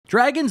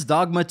Dragon's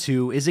Dogma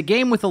 2 is a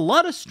game with a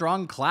lot of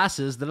strong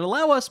classes that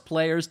allow us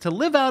players to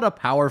live out a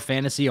power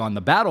fantasy on the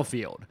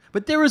battlefield.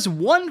 But there is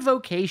one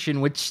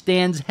vocation which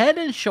stands head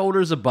and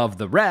shoulders above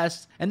the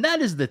rest, and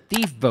that is the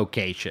Thief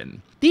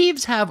vocation.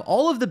 Thieves have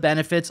all of the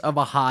benefits of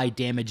a high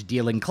damage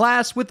dealing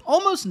class with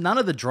almost none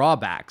of the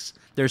drawbacks.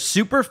 They're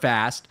super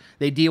fast,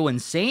 they deal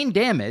insane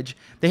damage,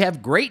 they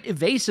have great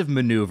evasive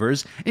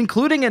maneuvers,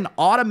 including an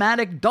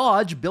automatic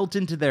dodge built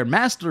into their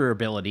master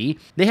ability.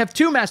 They have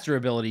 2 master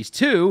abilities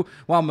too,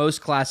 while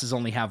most classes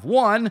only have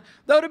 1,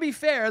 though to be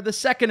fair, the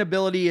second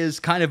ability is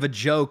kind of a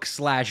joke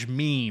 /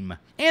 meme.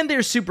 And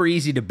they're super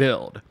easy to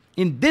build.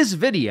 In this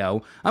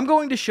video, I'm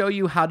going to show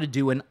you how to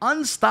do an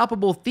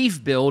unstoppable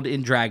thief build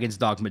in Dragon's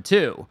Dogma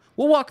 2.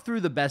 We'll walk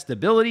through the best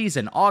abilities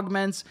and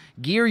augments,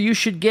 gear you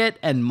should get,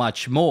 and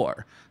much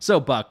more. So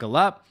buckle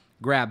up,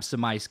 grab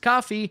some iced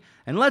coffee,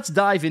 and let's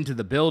dive into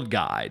the build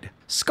guide.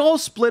 Skull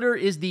Splitter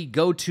is the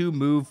go-to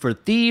move for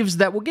thieves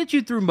that will get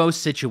you through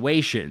most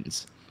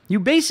situations. You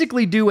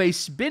basically do a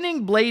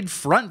spinning blade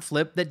front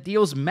flip that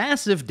deals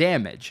massive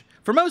damage.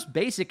 For most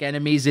basic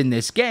enemies in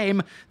this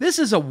game, this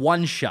is a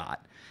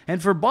one-shot.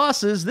 And for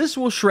bosses, this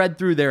will shred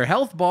through their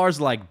health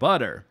bars like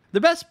butter. The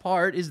best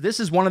part is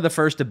this is one of the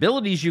first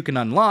abilities you can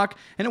unlock,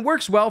 and it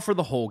works well for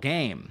the whole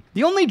game.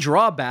 The only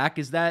drawback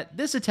is that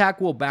this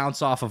attack will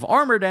bounce off of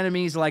armored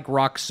enemies like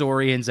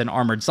Roxorians and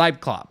Armored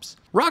Cyclops.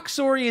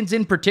 Roxorians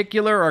in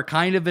particular are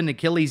kind of an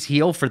Achilles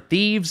heel for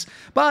thieves,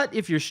 but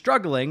if you're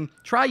struggling,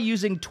 try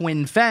using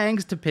Twin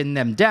Fangs to pin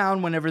them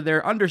down whenever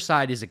their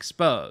underside is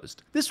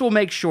exposed. This will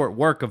make short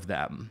work of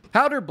them.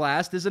 Powder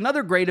Blast is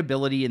another great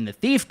ability in the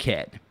Thief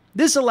kit.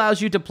 This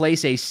allows you to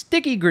place a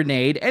sticky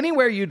grenade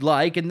anywhere you'd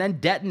like and then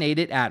detonate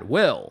it at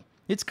will.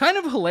 It's kind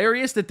of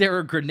hilarious that there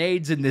are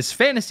grenades in this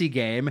fantasy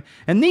game,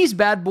 and these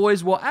bad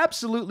boys will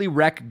absolutely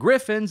wreck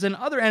griffins and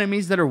other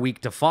enemies that are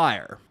weak to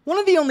fire. One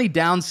of the only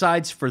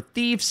downsides for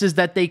thieves is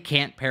that they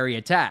can't parry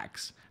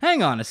attacks.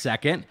 Hang on a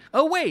second.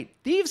 Oh wait,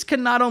 thieves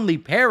can not only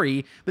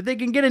parry, but they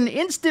can get an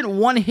instant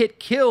one-hit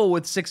kill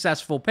with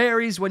successful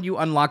parries when you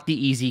unlock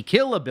the easy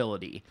kill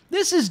ability.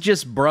 This is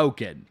just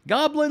broken.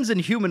 Goblins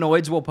and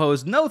humanoids will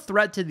pose no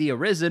threat to the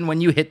Arisen when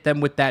you hit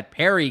them with that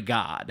parry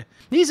god.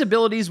 These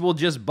abilities will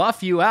just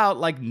buff you out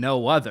like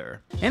no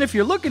other. And if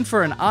you're looking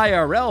for an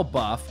IRL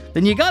buff,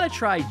 then you gotta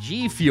try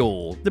G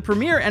Fuel, the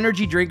premier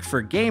energy drink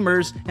for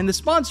gamers and the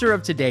sponsor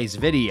of today's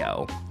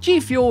video. G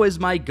Fuel is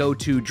my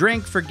go-to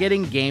drink for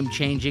getting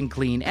game-changing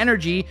clean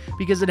energy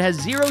because it has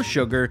 0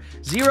 sugar,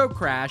 0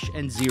 crash,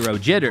 and 0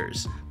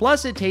 jitters.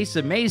 Plus, it tastes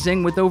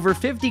amazing with over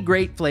 50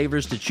 great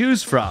flavors to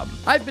choose from.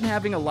 I've been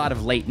having a lot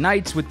of late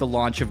nights with the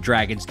launch of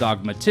Dragon's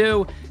Dogma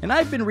 2, and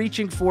I've been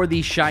reaching for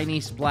the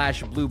Shiny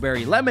Splash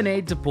Blueberry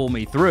Lemonade to pull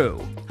me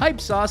through. Hype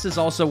Sauce is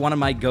also one of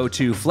my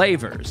go-to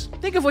flavors.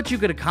 Think of what you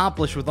could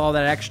accomplish with all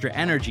that extra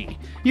energy.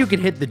 You could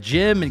hit the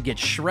gym and get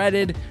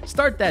shredded,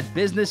 start that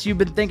business you've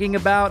been thinking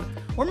about,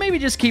 or maybe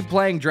just keep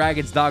playing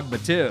Dragon's Dogma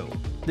 2.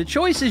 The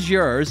choice is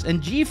yours,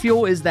 and G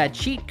Fuel is that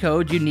cheat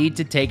code you need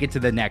to take it to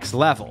the next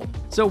level.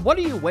 So what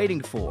are you waiting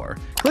for?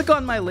 Click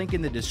on my link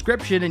in the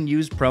description and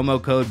use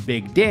promo code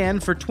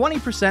BIGDAN for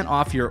 20%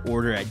 off your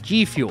order at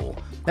G Fuel.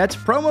 That's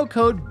promo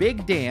code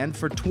BIGDAN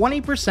for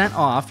 20%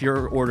 off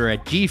your order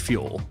at G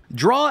Fuel.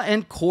 Draw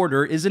and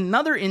Quarter is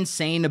another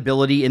insane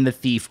ability in the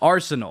Thief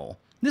arsenal.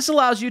 This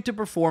allows you to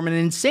perform an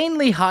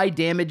insanely high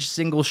damage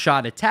single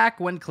shot attack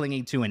when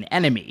clinging to an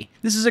enemy.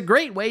 This is a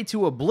great way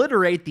to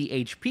obliterate the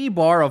HP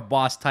bar of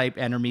boss type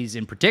enemies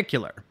in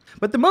particular.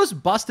 But the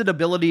most busted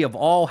ability of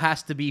all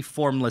has to be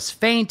Formless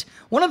Feint,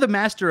 one of the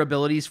master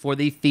abilities for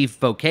the Thief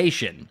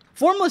vocation.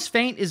 Formless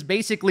Feint is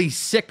basically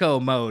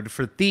sicko mode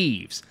for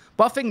thieves,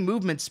 buffing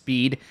movement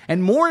speed,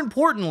 and more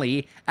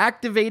importantly,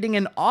 activating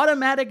an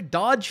automatic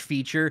dodge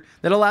feature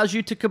that allows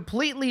you to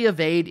completely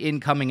evade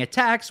incoming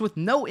attacks with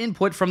no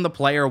input from the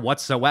player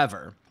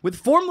whatsoever. With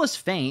Formless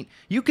Feint,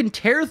 you can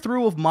tear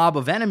through a mob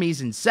of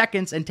enemies in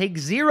seconds and take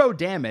 0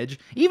 damage,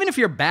 even if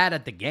you're bad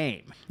at the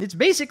game. It's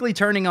basically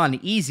turning on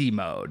easy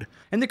mode.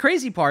 And the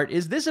crazy part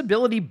is this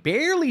ability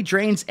barely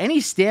drains any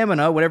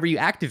stamina whenever you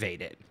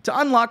activate it. To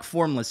unlock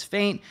Formless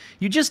Feint,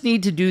 you just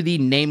need to do the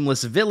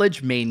Nameless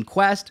Village main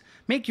quest,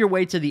 make your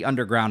way to the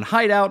underground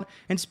hideout,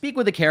 and speak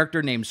with a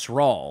character named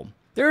Srawl.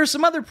 There are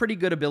some other pretty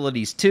good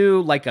abilities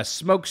too, like a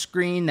smoke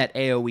screen that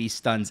AoE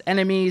stuns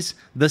enemies,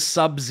 the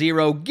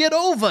Sub-Zero get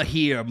over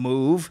here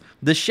move,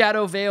 the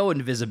Shadow Veil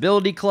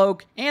invisibility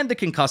cloak, and the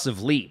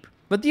concussive leap.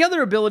 But the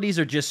other abilities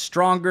are just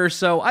stronger,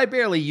 so I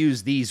barely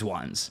use these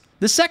ones.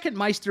 The second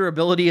Meister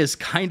ability is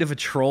kind of a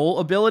troll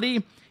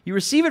ability. You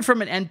receive it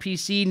from an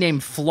NPC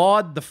named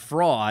Flawed the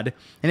Fraud,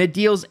 and it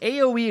deals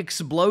AoE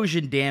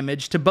explosion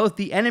damage to both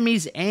the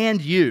enemies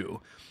and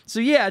you. So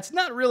yeah, it's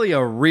not really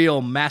a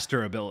real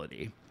master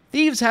ability.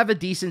 Thieves have a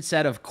decent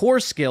set of core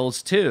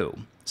skills too.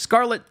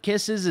 Scarlet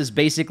Kisses is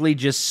basically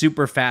just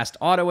super fast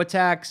auto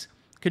attacks.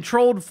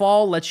 Controlled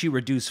Fall lets you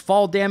reduce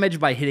fall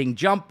damage by hitting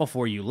jump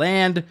before you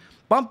land.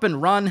 Bump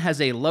and Run has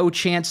a low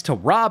chance to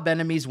rob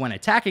enemies when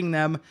attacking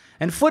them.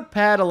 And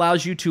Footpad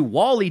allows you to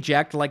wall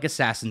eject like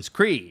Assassin's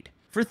Creed.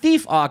 For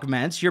Thief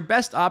augments, your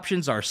best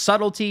options are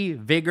Subtlety,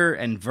 Vigor,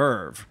 and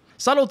Verve.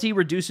 Subtlety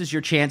reduces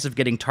your chance of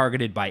getting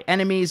targeted by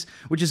enemies,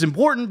 which is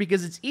important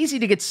because it's easy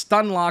to get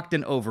stun-locked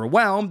and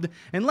overwhelmed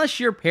unless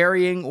you're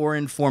parrying or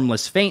in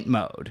formless feint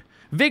mode.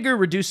 Vigor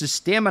reduces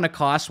stamina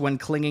costs when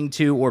clinging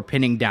to or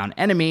pinning down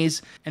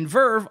enemies, and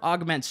Verve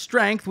augments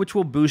strength, which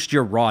will boost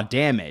your raw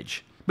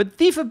damage. But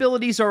Thief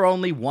abilities are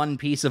only one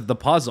piece of the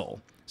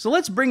puzzle. So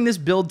let's bring this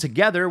build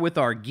together with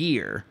our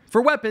gear.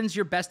 For weapons,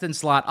 your best in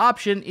slot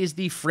option is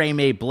the Frame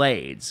A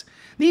blades.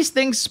 These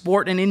things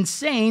sport an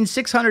insane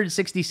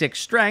 666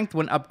 strength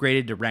when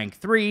upgraded to rank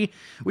 3,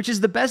 which is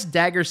the best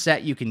dagger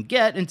set you can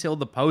get until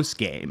the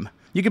post-game.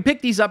 You can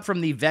pick these up from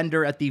the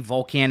vendor at the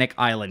Volcanic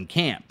Island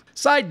camp.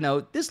 Side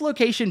note, this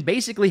location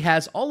basically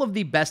has all of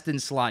the best in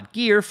slot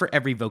gear for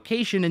every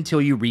vocation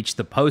until you reach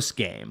the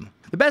post-game.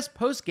 The best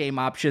post-game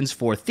options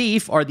for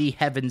Thief are the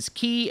Heaven's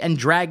Key and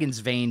Dragon's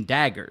Vein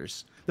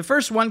daggers. The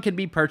first one can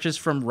be purchased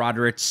from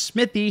Roderick's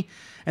smithy,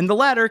 and the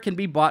latter can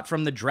be bought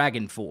from the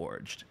Dragon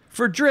Forged.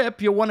 For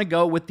Drip, you'll want to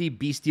go with the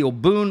Bestial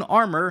Boon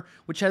armor,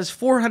 which has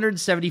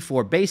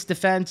 474 base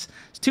defense,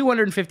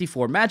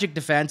 254 magic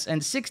defense,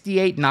 and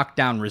 68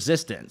 knockdown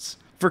resistance.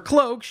 For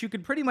cloaks, you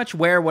could pretty much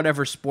wear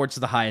whatever sports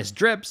the highest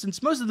drip,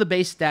 since most of the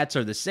base stats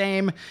are the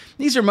same.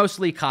 These are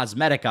mostly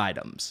cosmetic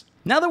items.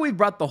 Now that we've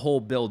brought the whole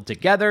build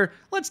together,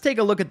 let's take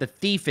a look at the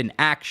Thief in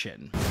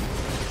action.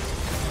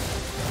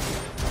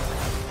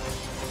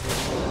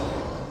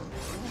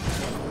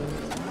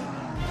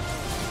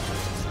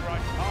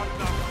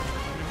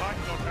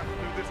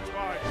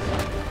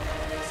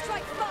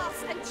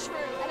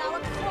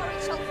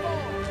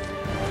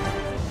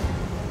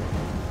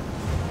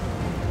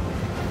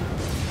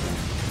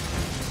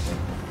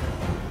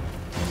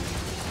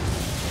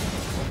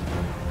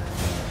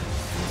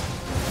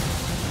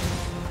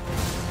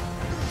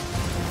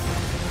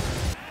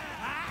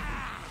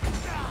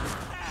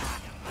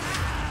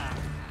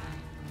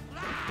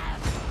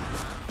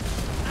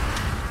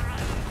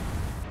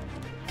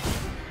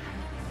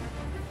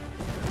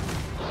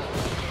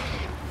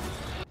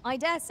 I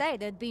dare say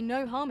there'd be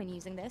no harm in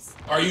using this.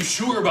 Are you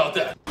sure about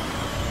that?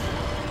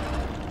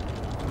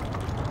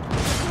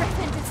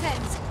 Griffin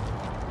descends.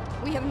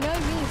 We have no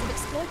means of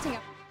exploiting it.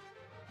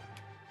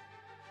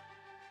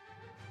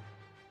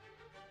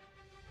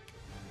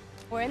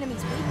 Or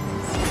enemies'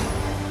 weakness.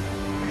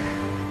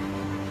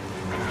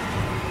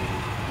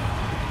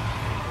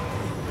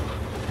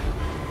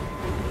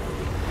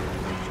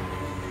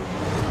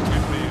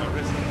 Give me a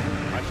risk.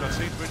 I shall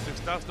see to it this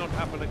does not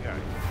happen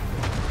again.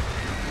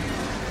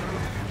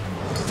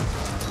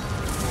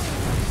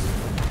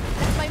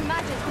 Let my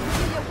magic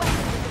conceal your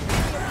weapon with the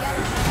beauty of the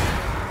element.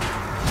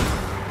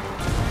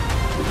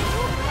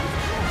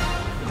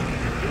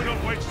 Do not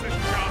waste this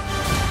chance.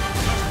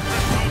 Just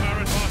press home our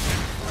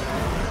advantage.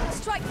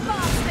 Strike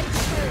fast and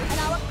true, and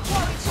our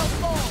quarry shall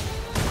fall.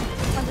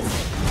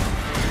 Understood.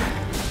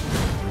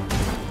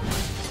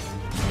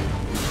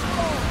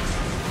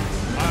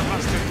 I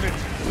must admit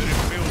that it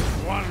feels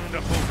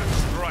wonderful to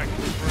strike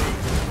through.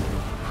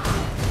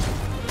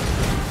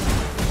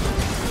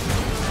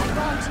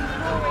 Grant you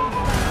roaring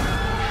fire.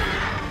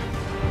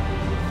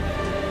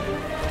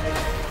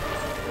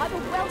 I have a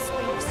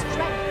wellspring of strength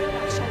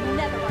that shall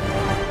never run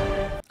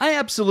dry. I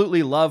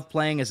absolutely love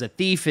playing as a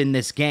thief in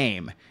this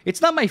game. It's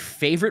not my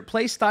favorite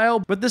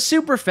playstyle, but the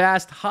super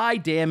fast, high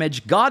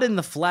damage, God in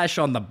the flesh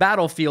on the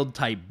battlefield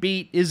type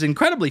beat is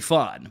incredibly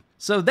fun.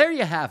 So there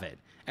you have it.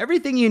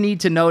 Everything you need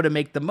to know to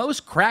make the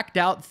most cracked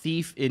out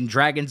thief in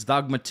Dragon's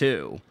Dogma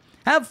 2.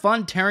 Have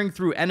fun tearing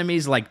through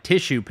enemies like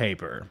tissue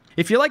paper.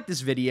 If you like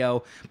this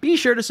video, be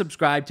sure to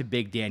subscribe to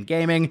Big Dan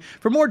Gaming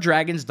for more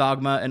Dragon's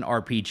Dogma and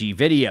RPG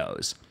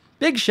videos.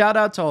 Big shout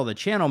out to all the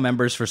channel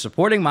members for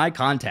supporting my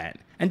content.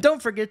 And don't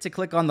forget to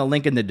click on the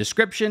link in the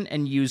description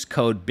and use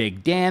code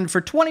BIGDAN for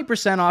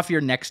 20% off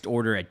your next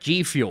order at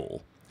G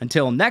Fuel.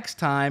 Until next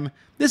time,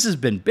 this has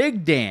been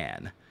Big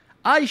Dan.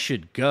 I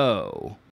should go.